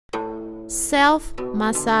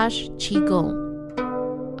Self-massage Qigong.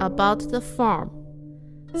 About the form.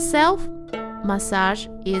 Self-massage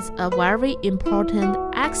is a very important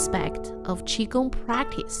aspect of Qigong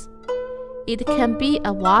practice. It can be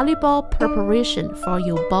a valuable preparation for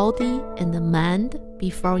your body and mind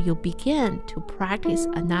before you begin to practice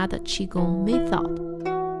another Qigong method.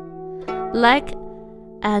 Like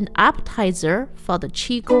an appetizer for the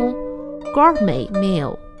Qigong gourmet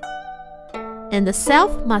meal. And the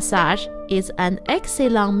self-massage is an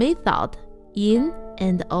excellent method in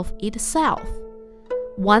and of itself,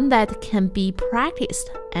 one that can be practiced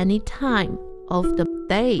any time of the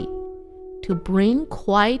day to bring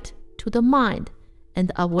quiet to the mind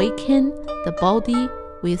and awaken the body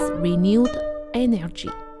with renewed energy.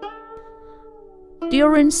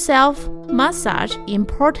 During self-massage,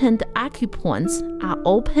 important acupoints are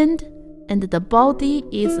opened and the body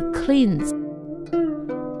is cleansed.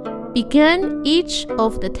 Begin each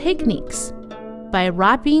of the techniques by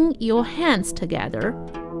rubbing your hands together.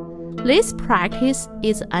 This practice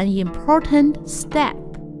is an important step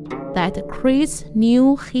that creates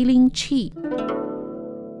new healing qi.